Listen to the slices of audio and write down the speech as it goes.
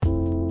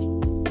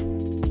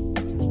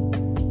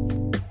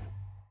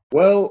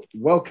Well,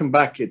 welcome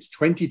back. It's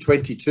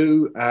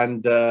 2022,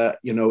 and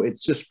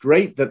it's just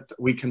great that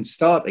we can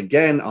start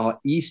again our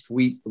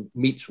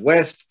Meets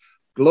West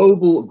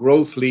Global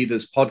Growth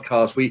Leaders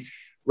podcast. We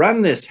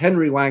ran this,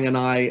 Henry Wang and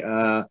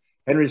I.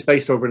 Henry's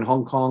based over in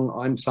Hong Kong.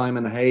 I'm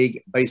Simon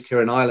Haig, based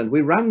here in Ireland.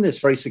 We ran this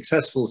very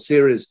successful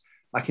series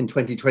back in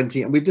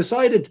 2020, and we've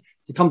decided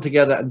to come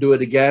together and do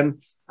it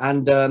again.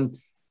 And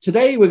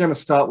today we're going to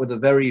start with a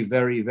very,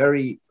 very,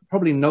 very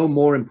probably no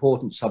more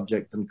important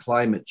subject than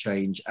climate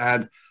change.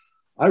 And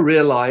I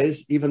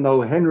realize, even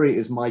though Henry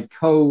is my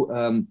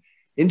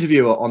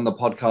co-interviewer on the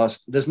podcast,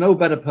 there's no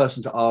better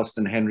person to ask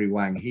than Henry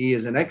Wang. He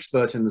is an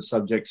expert in the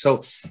subject.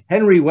 So,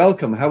 Henry,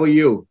 welcome. How are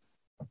you?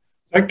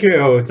 Thank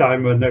you,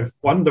 Simon. It's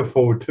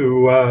wonderful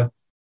to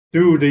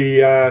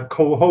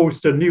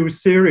co-host a new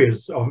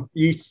series of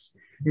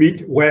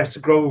Meet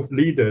West Growth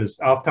Leaders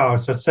after our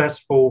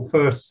successful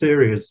first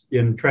series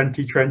in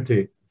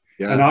 2020.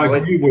 Yeah, and I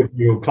agree with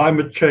you.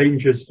 Climate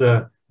change is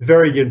a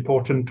very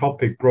important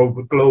topic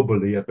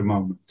globally at the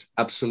moment.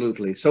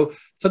 Absolutely. So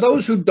for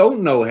those who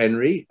don't know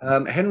Henry,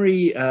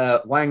 Henry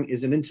Wang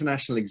is an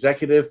international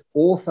executive,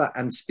 author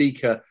and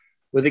speaker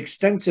with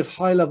extensive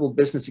high-level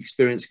business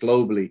experience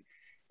globally.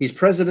 He's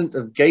president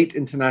of Gate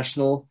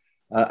International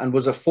and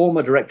was a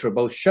former director of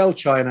both Shell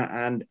China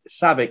and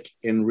SABIC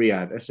in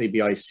Riyadh,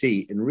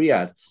 SABIC in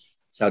Riyadh,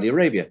 Saudi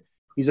Arabia.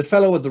 He's a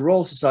fellow of the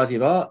Royal Society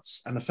of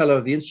Arts and a fellow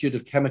of the Institute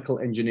of Chemical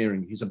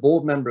Engineering. He's a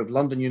board member of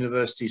London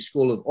University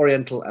School of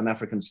Oriental and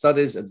African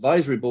Studies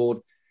Advisory Board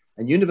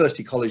and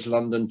University College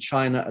London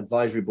China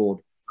Advisory Board,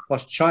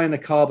 plus China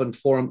Carbon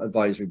Forum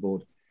Advisory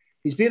Board.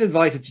 He's been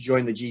invited to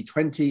join the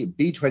G20,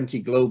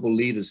 B20 Global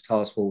Leaders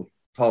Task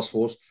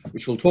Force,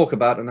 which we'll talk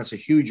about, and that's a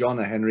huge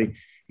honor, Henry.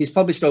 He's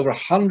published over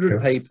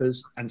 100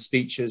 papers and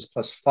speeches,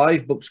 plus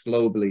 5 books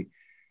globally.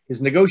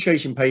 His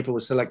negotiation paper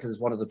was selected as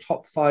one of the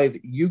top 5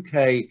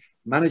 UK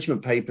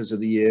management papers of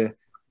the year.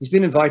 He's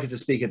been invited to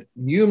speak at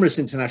numerous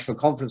international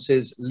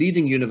conferences,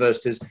 leading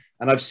universities,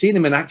 and I've seen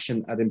him in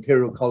action at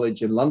Imperial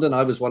College in London.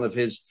 I was one of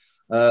his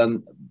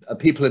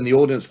people in the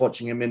audience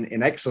watching him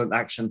in excellent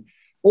action.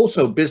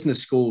 Also business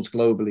schools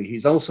globally.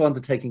 He's also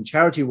undertaking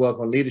charity work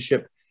on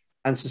leadership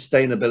and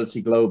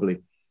sustainability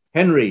globally.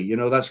 Henry,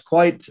 that's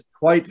quite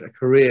a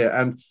career.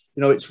 And,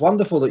 it's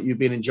wonderful that you've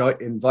been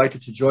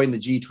invited to join the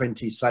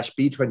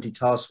G20/B20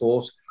 task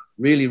force,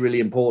 really,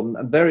 really important,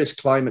 and various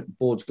climate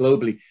boards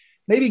globally.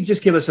 Maybe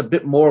just give us a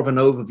bit more of an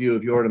overview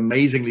of your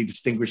amazingly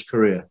distinguished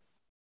career.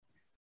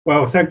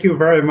 Well, thank you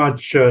very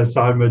much,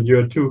 Simon.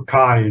 You're too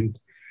kind.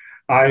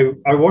 I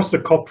was the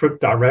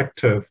corporate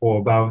director for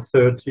about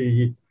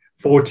 30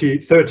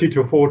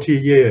 to 40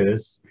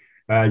 years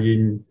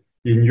in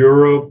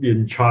Europe,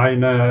 in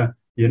China,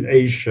 in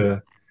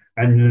Asia,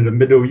 and in the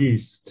Middle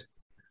East.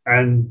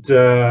 And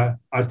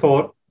I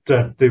thought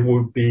that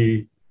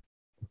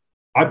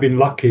I've been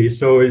lucky,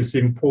 so it's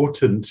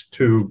important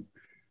to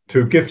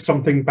give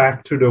something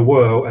back to the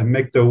world and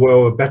make the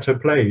world a better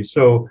place.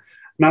 So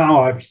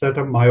now I've set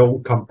up my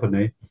own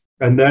company,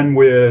 and then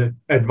we're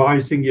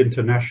advising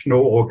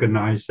international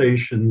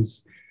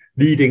organizations,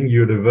 leading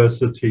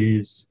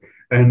universities,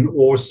 and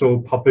also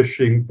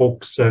publishing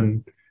books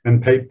and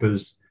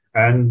papers,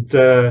 and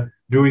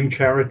doing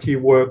charity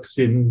works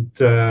in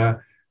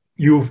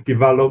youth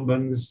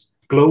developments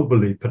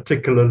globally,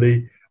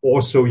 particularly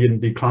also in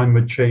the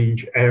climate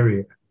change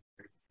area.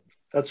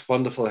 That's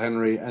wonderful,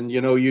 Henry. And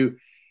you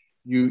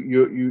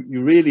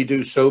really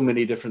do so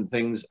many different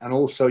things, and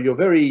also you're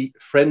very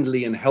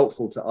friendly and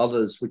helpful to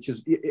others, which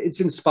is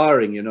it's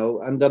inspiring,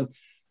 and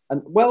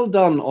well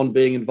done on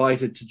being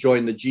invited to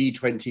join the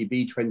G20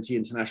 B20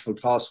 International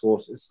Task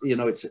Force.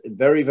 It's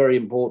very, very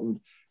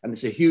important, and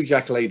it's a huge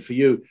accolade for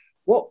you.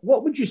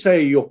 What would you say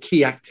are your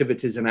key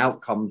activities and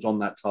outcomes on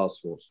that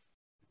task force?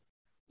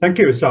 Thank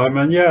you,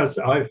 Simon. Yes,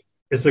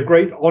 it's a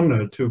great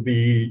honor to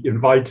be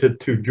invited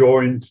to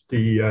join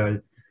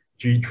the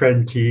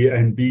G20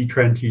 and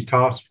B20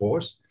 task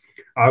force.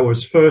 I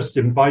was first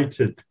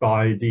invited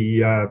by the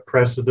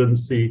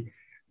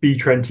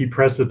B20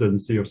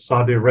 presidency of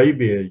Saudi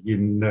Arabia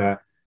in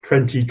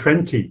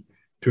 2020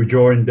 to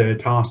join their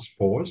task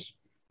force.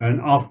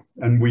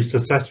 And we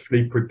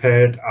successfully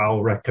prepared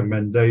our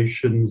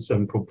recommendations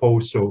and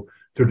proposal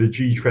to the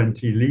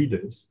G20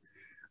 leaders.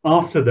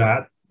 After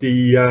that,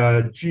 the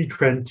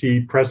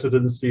G20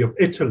 presidency of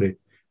Italy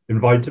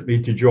invited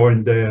me to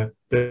join their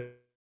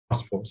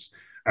task force.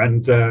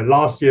 And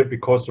last year,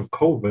 because of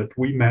COVID,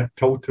 we met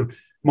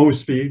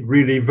mostly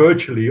really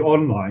virtually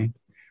online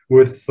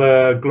with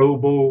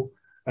global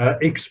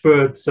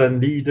experts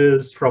and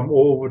leaders from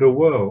all over the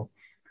world.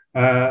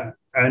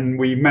 And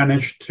we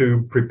managed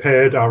to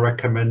prepare our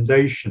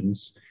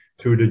recommendations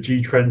to the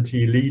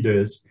G20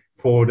 leaders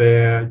for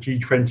their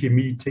G20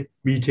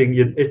 meeting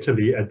in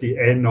Italy at the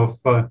end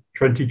of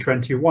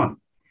 2021.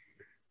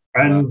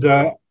 And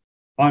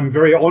I'm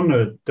very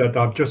honored that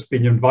I've just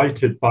been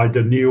invited by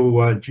the new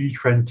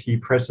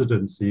G20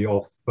 presidency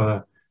of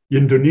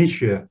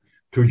Indonesia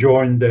to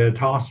join their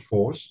task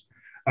force.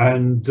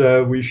 And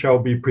we shall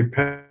be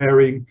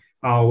preparing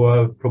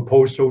our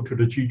proposal to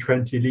the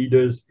G20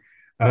 leaders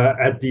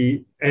at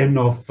the end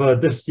of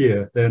this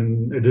year.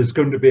 Then it is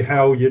going to be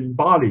held in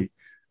Bali.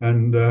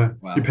 And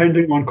Wow.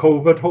 depending on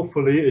COVID,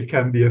 hopefully it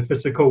can be a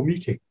physical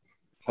meeting.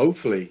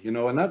 Hopefully, you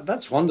know, and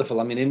that's wonderful.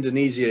 I mean,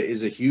 Indonesia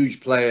is a huge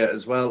player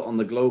as well on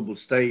the global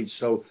stage.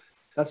 So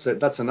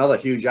that's another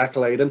huge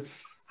accolade. And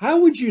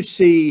how would you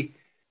see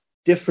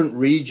different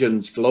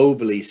regions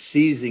globally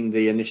seizing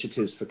the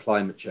initiatives for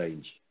climate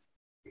change?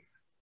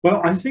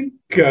 Well, I think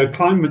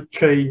climate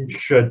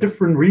change,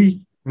 different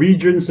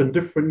regions and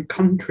different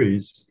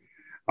countries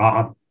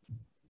are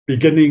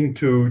beginning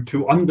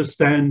to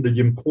understand the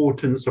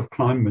importance of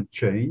climate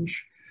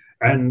change,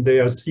 and they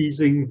are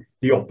seizing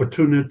the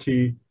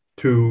opportunity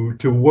to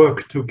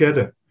work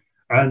together.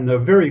 And a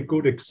very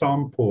good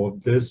example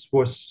of this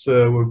was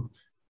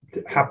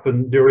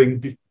happened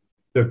during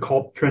the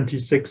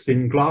COP26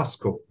 in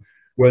Glasgow,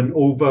 when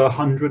over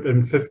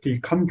 150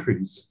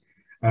 countries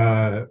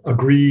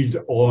agreed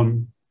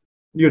on,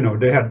 you know,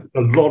 they had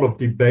a lot of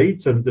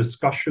debates and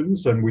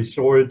discussions, and we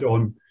saw it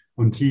on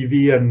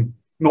TV, and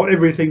not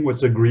everything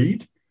was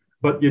agreed,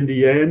 but in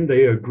the end,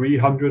 they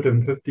agreed,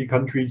 150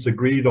 countries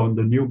agreed on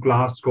the new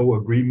Glasgow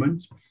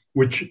Agreement,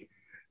 which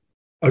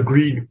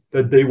agreed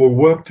that they will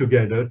work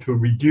together to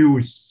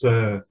reduce,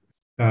 to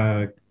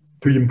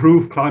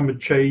improve climate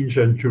change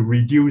and to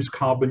reduce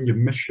carbon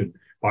emission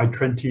by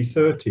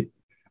 2030.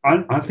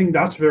 And I think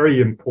that's very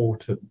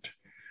important.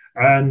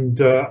 And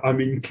I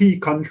mean, key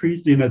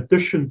countries, in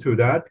addition to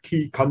that,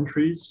 key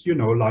countries, you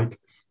know, like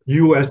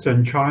US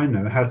and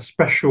China had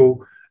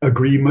special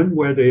agreement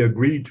where they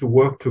agreed to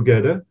work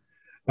together,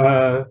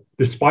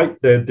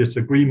 despite their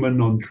disagreement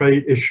on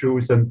trade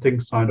issues and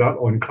things like that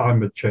on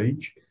climate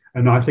change.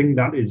 And I think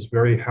that is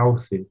very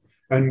healthy.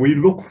 And we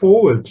look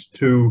forward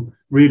to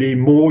really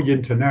more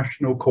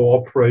international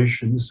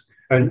cooperations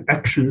and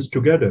actions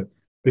together,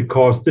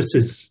 because this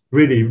is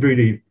really,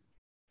 really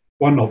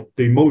one of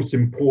the most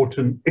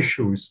important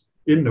issues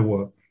in the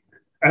world.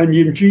 And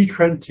in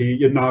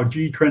G20, in our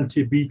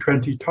G20,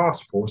 B20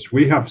 task force,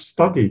 we have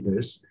studied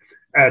this.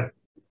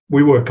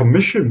 We were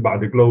commissioned by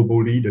the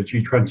global leader,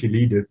 G20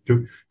 leaders,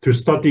 to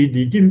study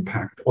the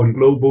impact on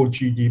global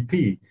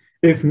GDP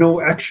if no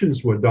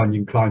actions were done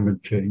in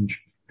climate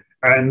change.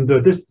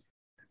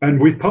 And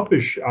we've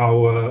published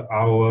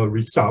our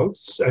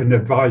results and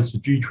advised the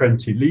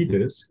G20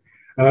 leaders,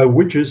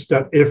 which is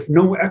that if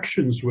no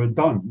actions were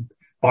done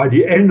by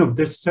the end of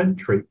this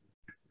century,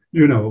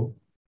 you know,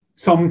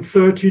 some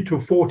 30 to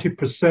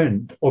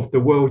 40% of the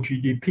world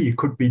GDP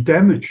could be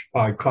damaged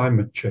by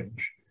climate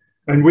change.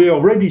 And we're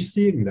already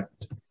seeing that.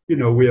 You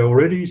know, we're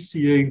already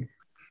seeing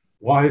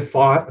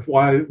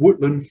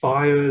woodland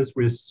fires,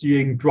 we're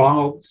seeing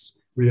droughts,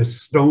 we have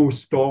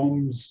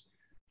snowstorms,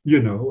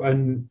 you know,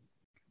 and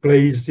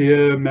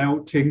glacier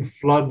melting,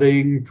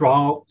 flooding,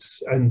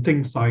 droughts, and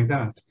things like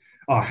that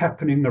are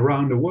happening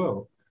around the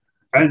world.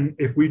 And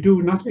if we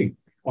do nothing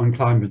on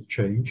climate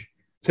change,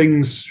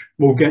 things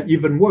will get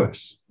even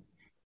worse.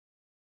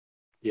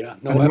 Yeah,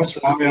 no, and that's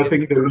why I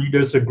think the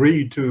leaders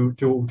agreed to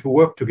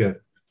work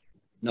together.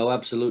 No,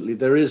 absolutely.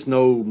 There is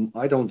no,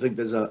 I don't think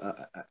there's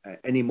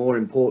any more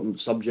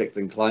important subject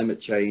than climate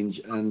change.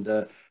 And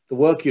the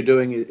work you're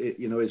doing,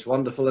 you know, is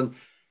wonderful. And,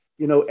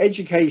 you know,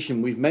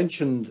 education,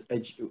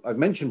 I've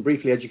mentioned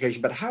briefly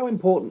education, but how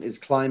important is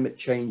climate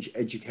change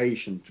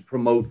education to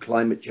promote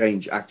climate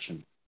change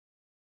action?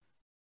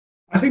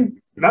 I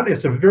think that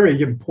is a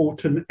very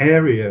important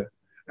area.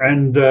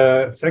 And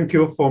thank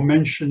you for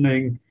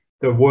mentioning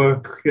the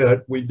work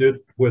that we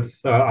did with,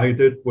 I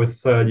did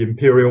with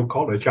Imperial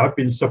College. I've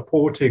been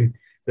supporting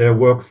their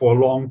work for a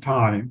long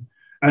time.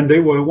 And they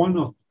were one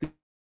of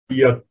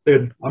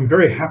I'm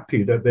very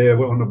happy that they are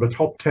one of the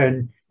top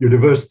 10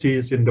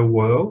 universities in the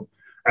world.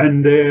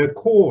 And their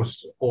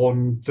course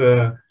on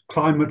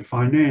climate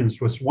finance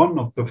was one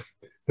of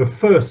the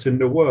first in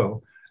the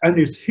world, and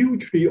is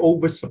hugely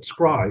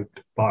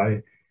oversubscribed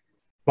by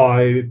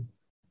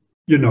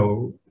you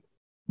know,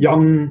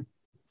 young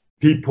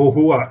people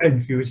who are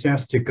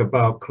enthusiastic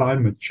about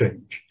climate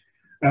change.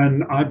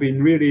 And I've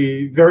been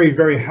really very,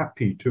 very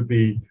happy to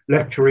be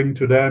lecturing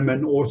to them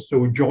and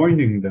also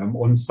joining them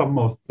on some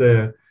of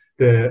their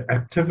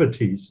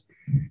activities.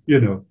 You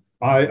know,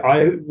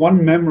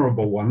 one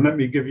memorable one, let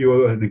me give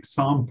you an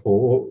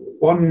example.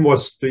 One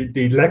was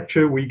the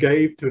lecture we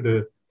gave to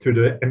the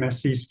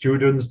MSc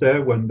students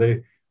there when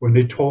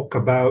they talk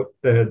about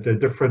the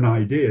different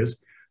ideas,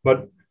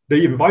 but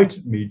they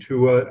invited me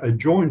to a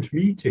joint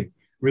meeting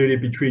really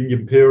between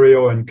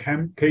Imperial and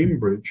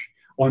Cambridge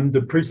on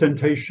the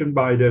presentation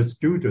by their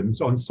students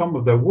on some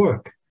of their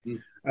work,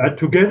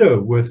 together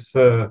with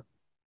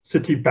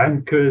city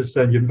bankers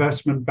and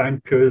investment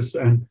bankers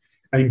and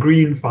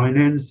green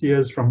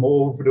financiers from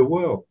all over the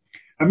world.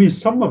 I mean,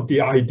 some of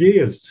the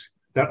ideas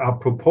that are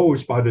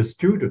proposed by the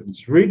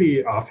students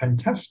really are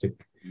fantastic.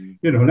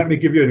 You know, let me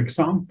give you an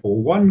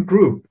example. One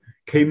group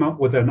came up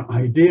with an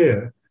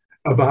idea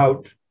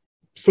about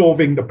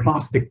solving the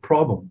plastic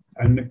problem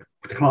and the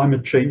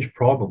climate change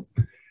problem.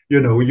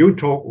 You know,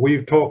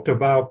 we've talked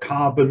about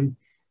carbon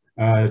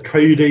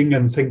trading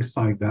and things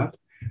like that.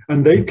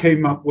 And they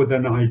came up with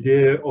an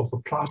idea of a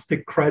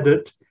plastic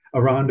credit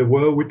around the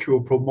world, which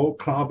will promote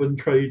carbon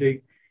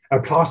trading,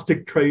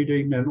 plastic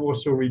trading, and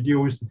also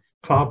reduce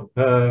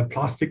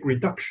plastic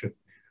reduction.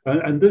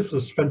 And this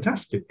was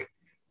fantastic,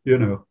 you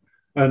know.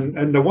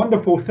 And the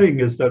wonderful thing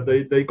is that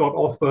they got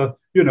offer,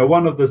 you know,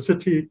 one of the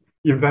City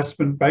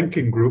Investment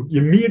Banking Group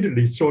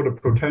immediately saw the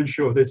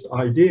potential of this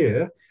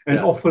idea and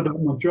offered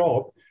them a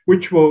job,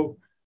 which will,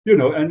 you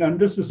know, and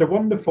this is a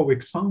wonderful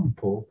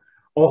example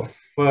of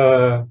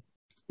the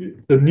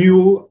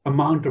new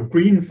amount of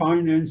green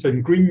finance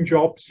and green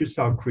jobs just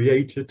are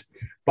created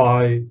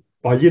by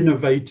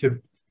innovative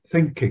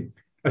thinking,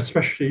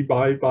 especially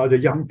by the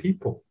young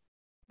people.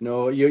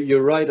 No,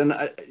 you're right. And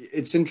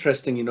it's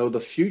interesting, you know,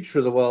 the future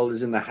of the world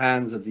is in the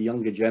hands of the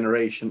younger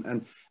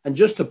generation. And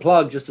just to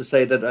plug, just to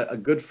say that a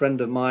good friend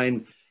of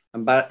mine,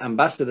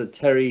 Ambassador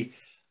Terry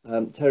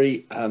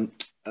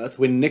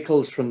Earthwin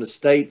Nichols from the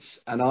States,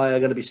 and I are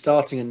going to be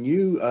starting a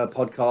new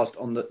podcast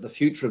on the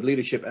future of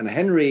leadership. And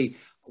Henry,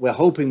 we're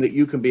hoping that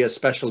you can be a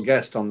special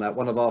guest on that,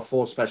 one of our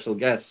 4 special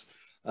guests.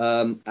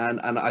 And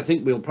I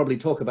think we'll probably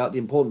talk about the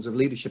importance of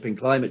leadership in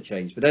climate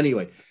change. But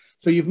anyway,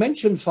 so you've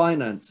mentioned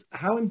finance.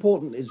 How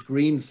important is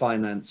green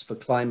finance for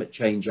climate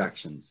change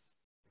actions?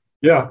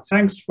 Yeah,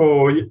 thanks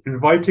for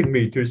inviting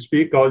me to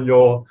speak on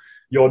your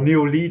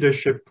new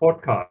leadership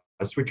podcast,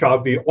 which I'll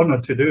be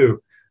honored to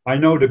do. I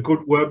know the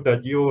good work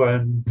that you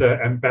and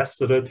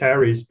Ambassador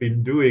Terry's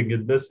been doing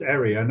in this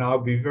area, and I'll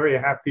be very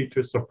happy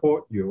to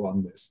support you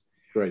on this.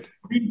 Great.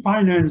 Green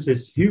finance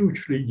is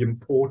hugely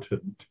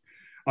important.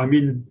 I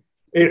mean,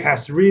 it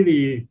has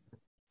really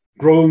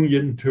grown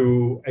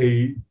into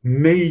a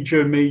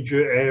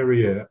major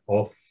area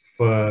of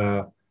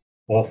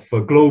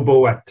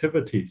global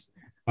activities.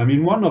 I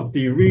mean, one of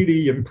the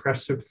really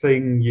impressive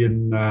thing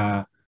in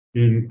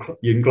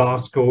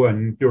Glasgow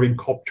and during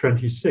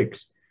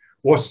COP26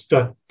 was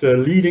that the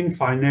leading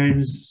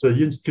finance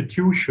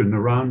institution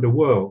around the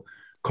world,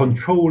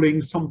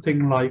 controlling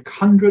something like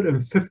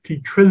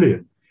 150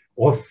 trillion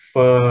of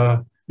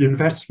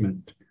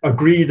investment,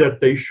 agree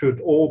that they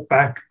should all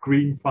back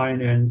green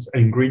finance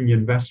and green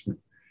investment.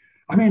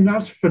 I mean,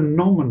 that's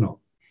phenomenal.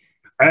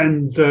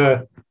 And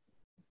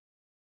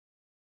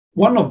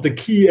one of the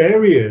key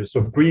areas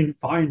of green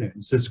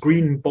finance is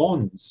green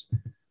bonds.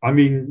 I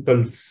mean,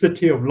 the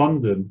City of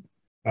London,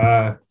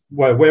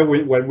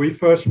 when we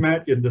first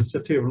met in the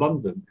City of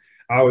London,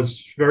 I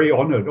was very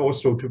honored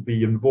also to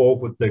be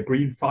involved with the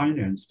green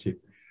finance team.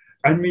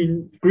 I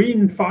mean,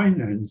 green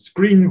finance,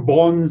 green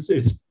bonds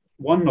is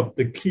one of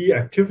the key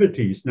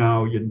activities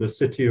now in the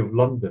City of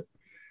London,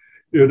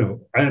 you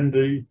know, and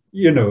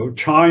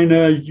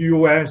China,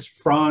 US,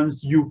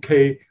 France,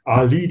 UK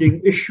are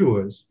leading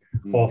issuers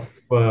of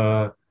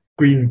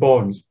green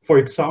bonds. For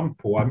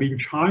example, I mean,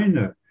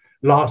 China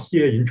last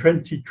year in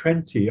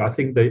 2020, I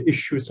think they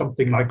issued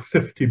something like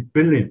 $50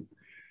 billion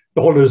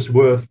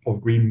worth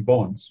of green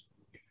bonds.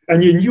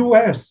 And in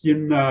US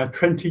in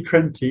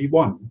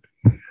 2021,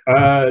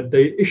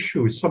 they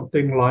issued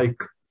something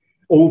like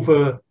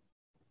over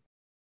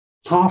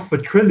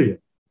 $500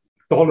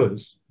 billion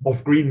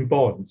of green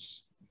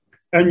bonds.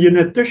 And in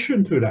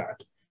addition to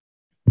that,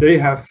 they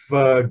have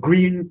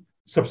green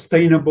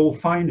sustainable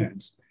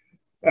finance,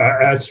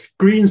 as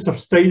green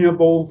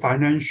sustainable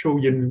financial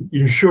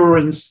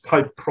insurance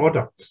type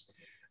products,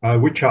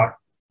 which are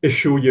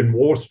issued in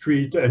Wall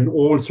Street and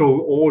also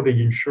all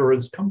the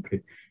insurance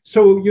companies.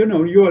 So, you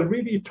know, you are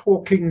really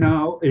talking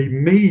now a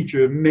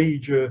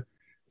major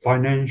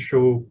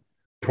financial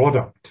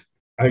product.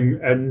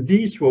 And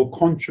these will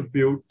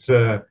contribute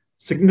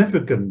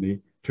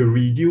significantly to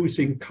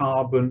reducing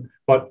carbon,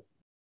 but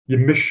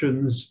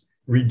emissions,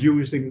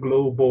 reducing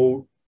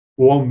global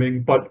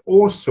warming, but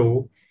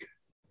also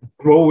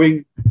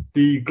growing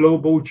the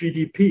global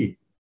GDP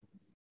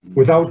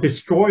without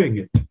destroying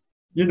it.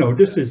 You know,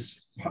 this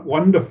is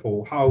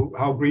wonderful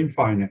how green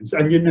finance,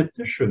 and in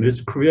addition, is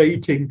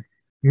creating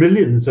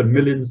millions and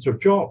millions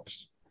of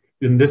jobs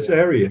in this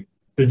area.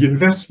 The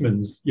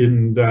investments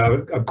in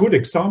a good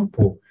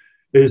example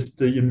is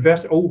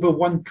over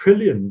 $1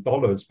 trillion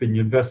being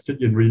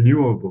invested in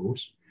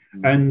renewables.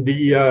 And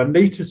the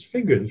latest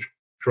figures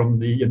from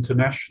the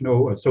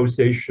International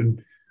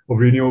Association of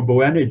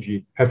Renewable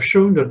Energy have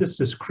shown that this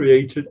has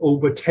created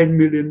over 10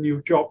 million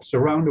new jobs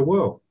around the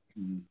world.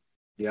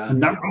 Yeah.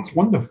 And that's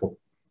wonderful.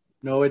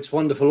 No, it's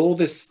wonderful. All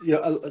this, you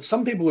know,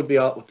 some people would be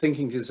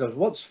thinking to themselves,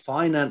 what's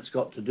finance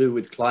got to do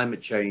with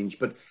climate change?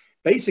 But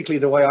basically,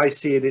 the way I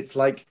see it, it's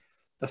like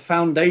the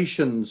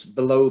foundations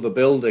below the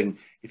building.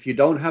 If you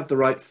don't have the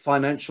right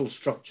financial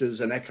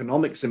structures and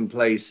economics in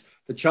place,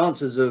 the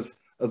chances of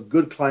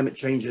good climate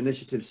change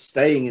initiatives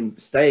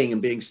sticking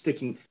and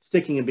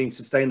being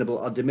sustainable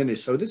are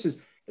diminished. So this is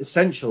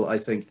essential, I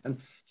think. And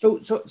so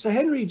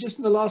Henry, just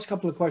in the last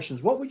couple of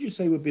questions, what would you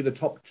say would be the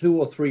top 2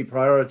 or 3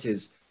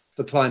 priorities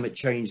for climate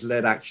change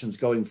led actions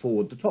going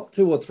forward? The top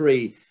 2 or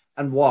 3,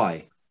 and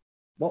why?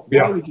 Why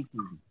would you do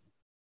them?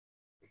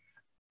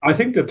 I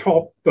think the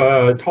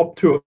top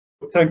 2.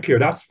 Thank you.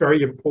 That's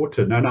very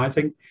important. And I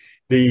think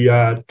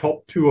the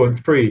top 2 or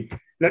 3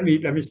 let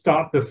me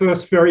start. The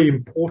first very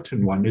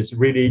important one is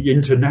really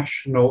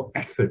international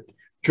effort,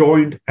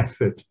 joint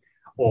effort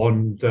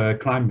on the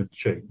climate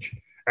change.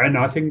 And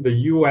I think the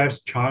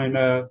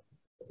US-China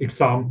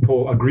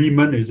example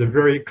agreement is a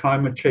very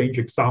climate change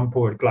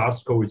example at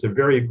Glasgow is a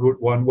very good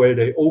one where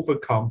they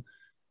overcome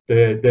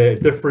their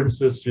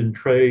differences in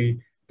trade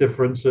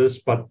differences,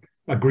 but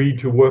agree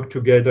to work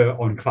together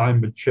on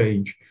climate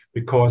change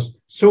because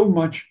so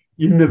much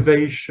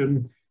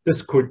innovation,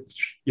 this could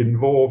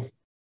involve,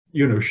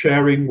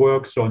 sharing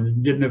works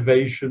on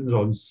innovations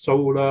on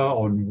solar,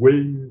 on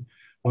wind,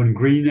 on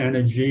green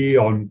energy,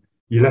 on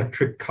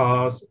electric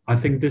cars. I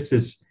think this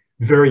is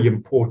very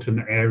important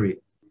area.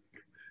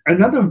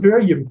 Another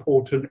very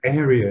important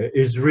area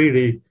is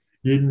really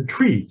in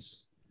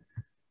trees.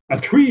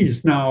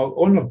 Trees now,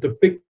 one of the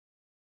big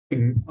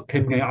things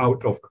coming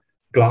out of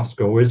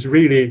Glasgow is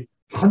really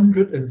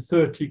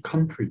 130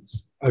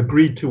 countries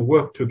agreed to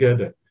work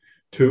together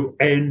to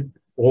end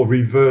or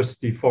reverse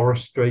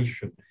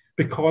deforestation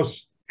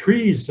because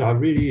trees are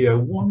really a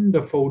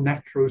wonderful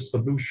natural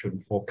solution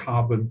for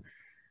carbon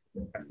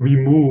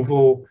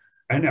removal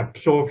and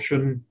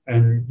absorption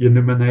and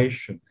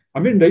elimination. I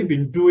mean, they've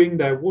been doing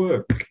their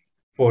work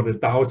for the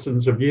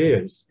thousands of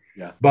years,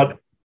 but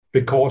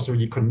because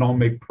of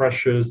economic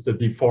pressures, the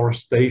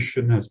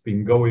deforestation has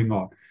been going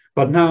on.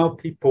 But now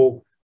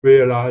people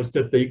realize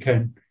that they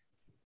can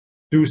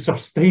do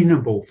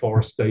sustainable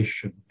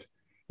forestation.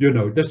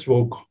 This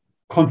will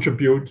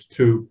contribute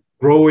to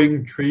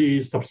growing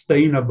trees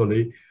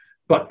sustainably,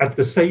 but at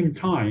the same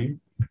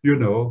time,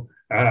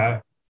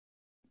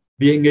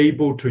 being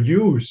able to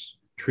use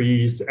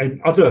trees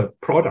and other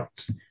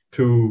products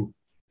to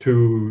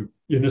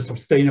in a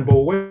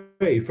sustainable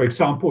way. For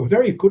example, a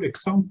very good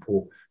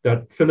example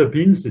that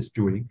Philippines is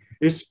doing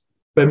is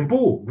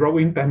bamboo,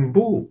 growing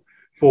bamboo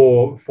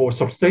for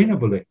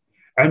sustainably.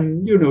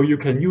 And you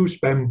can use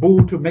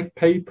bamboo to make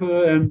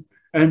paper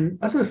and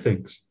other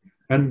things.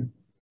 And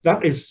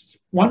that is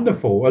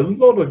wonderful. A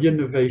lot of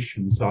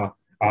innovations are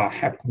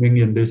happening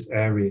in this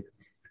area.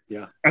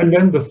 Yeah. And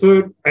then the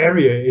third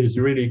area is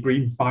really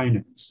green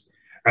finance.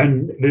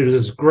 And it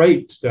is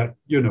great that,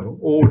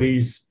 all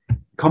these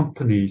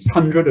companies,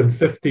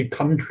 150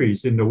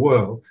 countries in the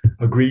world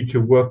agree to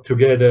work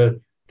together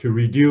to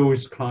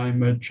reduce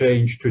climate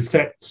change, to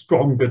set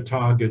stronger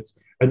targets.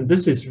 And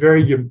this is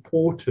very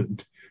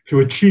important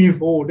to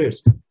achieve all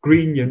this.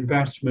 Green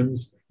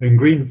investments and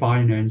green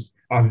finance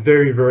are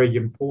very, very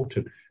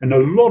important. And a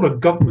lot of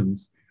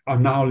governments are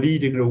now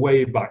leading the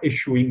way by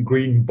issuing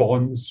green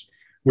bonds,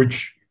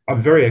 which are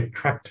very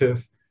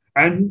attractive.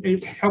 And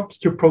it helps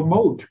to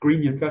promote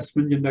green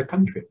investment in their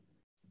country.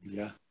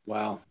 Yeah,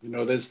 wow.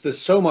 There's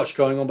so much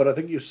going on, but I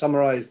think you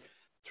summarized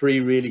 3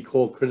 really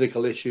core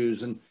critical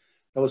issues, and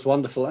that was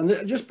wonderful.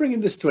 And just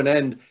bringing this to an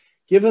end,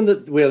 given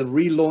that we're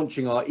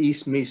relaunching our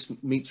East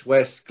Meets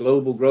West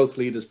Global Growth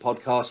Leaders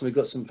podcast, and we've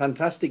got some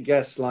fantastic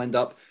guests lined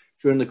up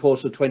during the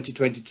course of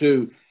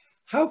 2022,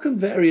 how can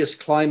various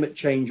climate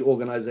change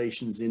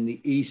organizations in the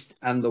East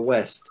and the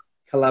West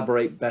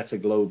collaborate better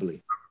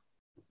globally?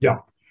 Yeah,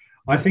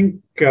 I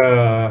think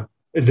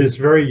it is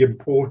very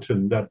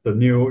important that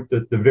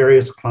the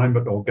various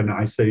climate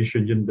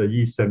organizations in the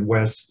East and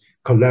West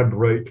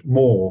collaborate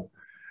more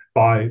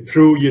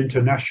through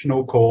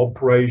international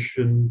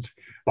cooperation,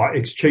 by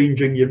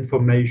exchanging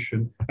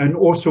information, and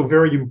also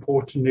very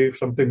importantly,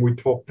 something we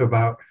talked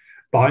about,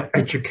 by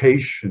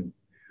education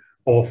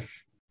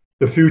of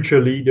the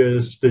future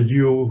leaders, the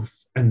youth,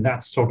 and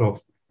that sort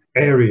of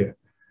area.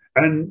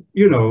 And,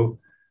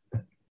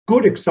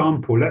 good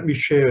example, let me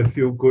share a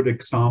few good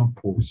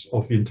examples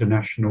of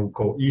international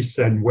East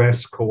and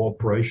West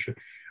cooperation.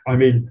 I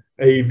mean,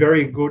 a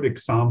very good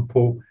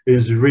example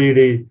is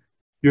really,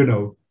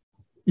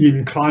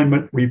 in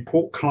climate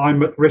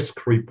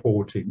risk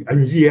reporting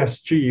and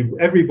ESG.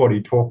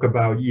 Everybody talk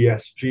about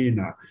ESG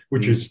now,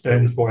 which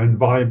stands for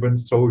environment,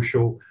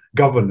 social,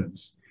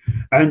 governance.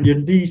 And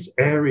in these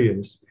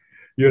areas,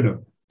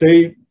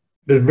 the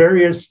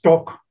various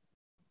stock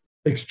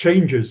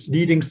exchanges,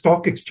 leading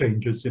stock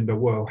exchanges in the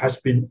world has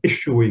been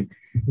issuing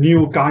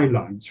new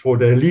guidelines for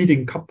their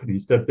leading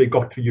companies that they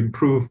got to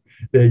improve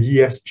their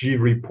ESG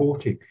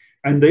reporting.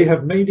 And they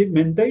have made it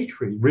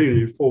mandatory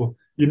really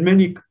in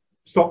many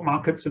stock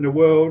markets in the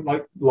world,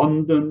 like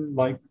London,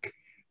 like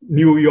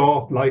New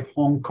York, like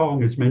Hong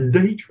Kong, it's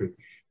mandatory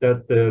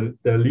that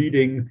the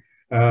leading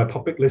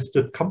public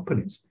listed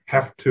companies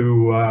have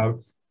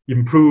to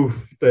improve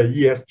their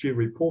ESG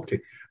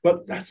reporting.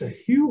 But that's a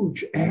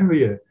huge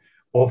area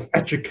of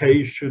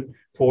education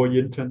for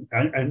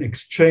and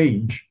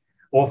exchange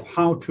of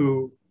how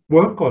to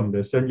work on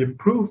this and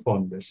improve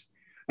on this.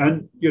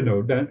 And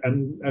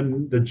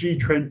the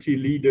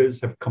G20 leaders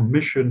have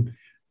commissioned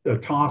the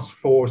task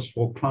force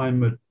for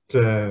climate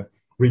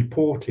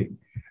reporting,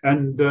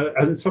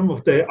 and some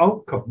of their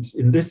outcomes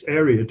in this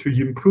area to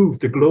improve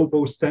the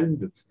global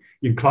standards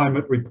in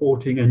climate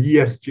reporting and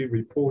ESG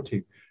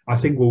reporting, I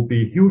think will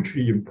be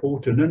hugely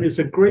important. And it's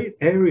a great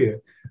area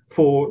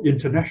for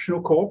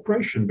international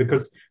cooperation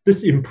because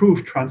this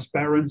improves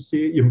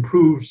transparency,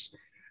 improves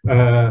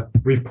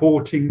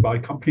reporting by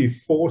company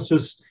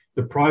forces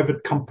the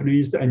private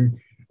companies and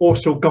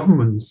also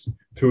governments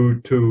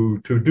to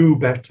do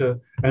better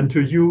and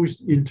to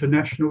use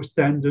international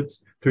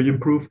standards to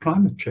improve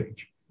climate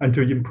change and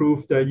to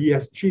improve the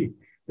ESG.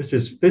 This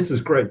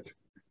is great.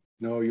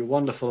 No, you're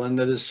wonderful, and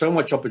there is so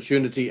much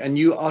opportunity, and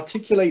you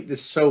articulate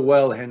this so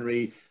well,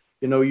 Henry.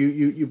 You know,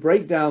 you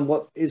break down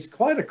what is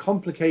quite a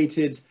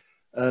complicated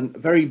and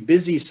very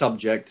busy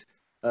subject,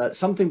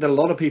 something that a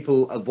lot of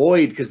people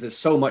avoid because there's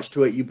so much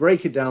to it. You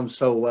break it down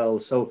so well.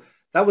 So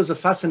that was a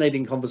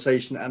fascinating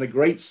conversation and a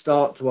great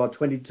start to our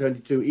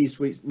 2022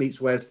 East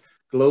Meets West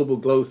Global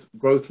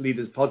Growth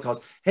Leaders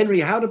podcast.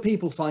 Henry, how do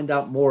people find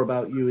out more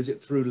about you? Is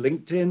it through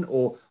LinkedIn,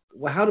 or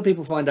how do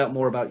people find out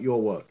more about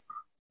your work?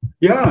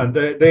 Yeah,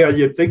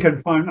 they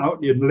can find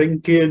out in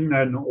LinkedIn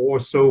and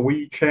also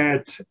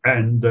WeChat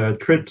and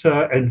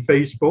Twitter and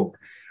Facebook.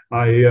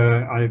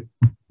 I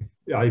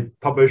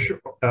publish.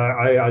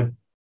 I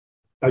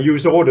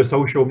use all the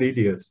social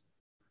medias.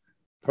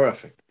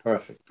 Perfect.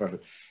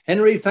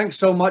 Henry, thanks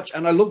so much,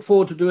 and I look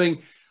forward to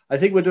doing. I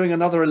think we're doing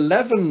another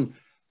 11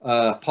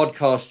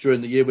 podcasts during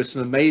the year with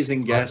some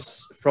amazing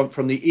guests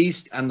from the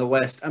East and the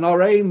West. And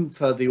our aim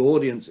for the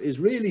audience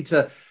is really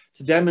to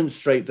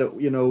demonstrate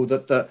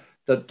that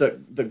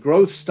that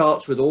growth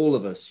starts with all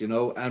of us,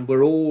 and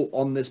we're all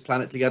on this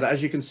planet together.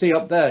 As you can see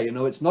up there,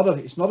 it's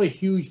not a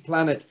huge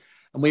planet,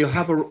 and we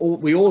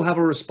all have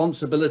a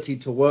responsibility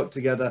to work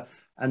together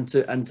and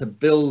to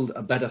build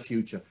a better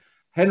future.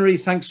 Henry,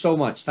 thanks so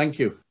much. Thank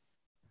you.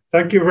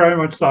 Thank you very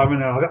much,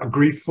 Simon. I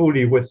agree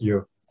fully with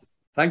you.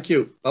 Thank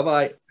you.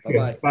 Bye-bye.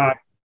 Bye-bye. Bye.